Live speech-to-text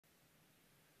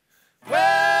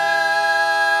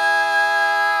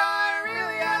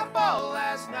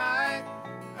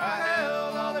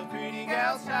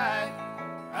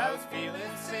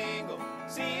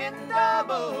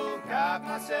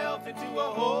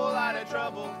of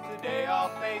trouble. Today I'll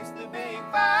face the big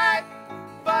fight.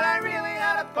 But I really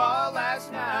had a ball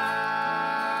last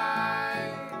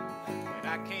night. When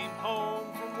I came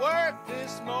home from work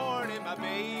this morning, my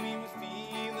baby was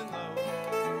feeling low.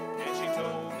 And she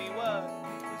told me what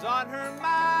was on her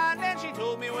mind, and she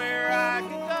told me where I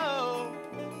could go.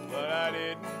 But I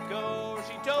didn't go,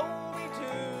 she told me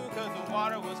to, 'cause the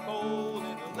water was cold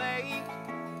in the lake.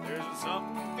 There's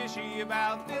something fishy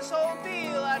about this whole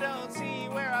deal. I don't see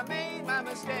where I made my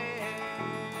mistake.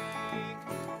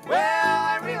 Well,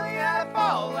 I really had a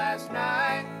ball last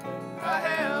night. I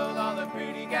held all the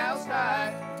pretty gals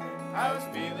tight. I was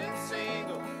feeling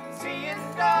single, seeing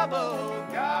double.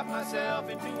 Got myself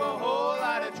into a whole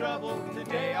lot of trouble.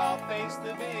 Today I'll face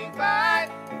the big fight.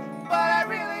 But I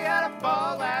really had a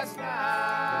ball last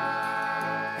night.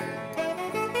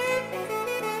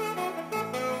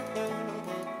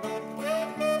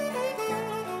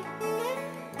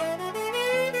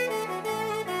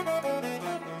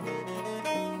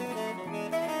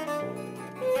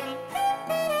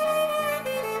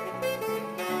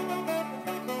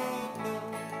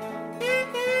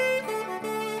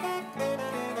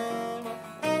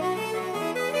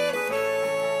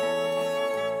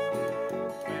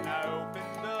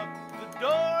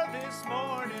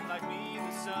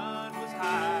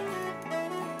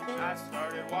 I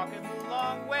started walking the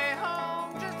long way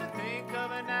home just to think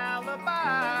of an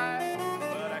alibi.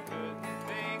 But I couldn't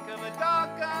think of a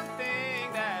doggone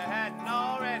thing that hadn't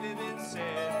already been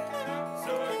said.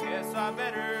 So I guess I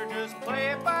better just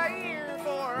play it by ear,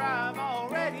 for I'm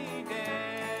already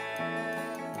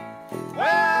dead. Well,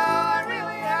 I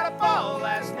really had a ball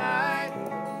last night.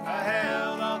 I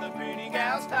held all the pretty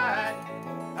gals tight.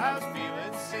 I was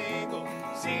feeling single,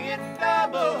 seeing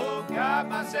double. Got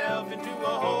myself into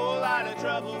a whole lot of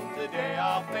trouble. Today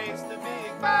I'll face the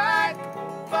big fight.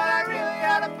 But I really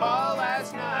had a ball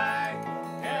last night.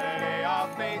 And today I'll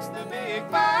face the big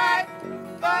fight.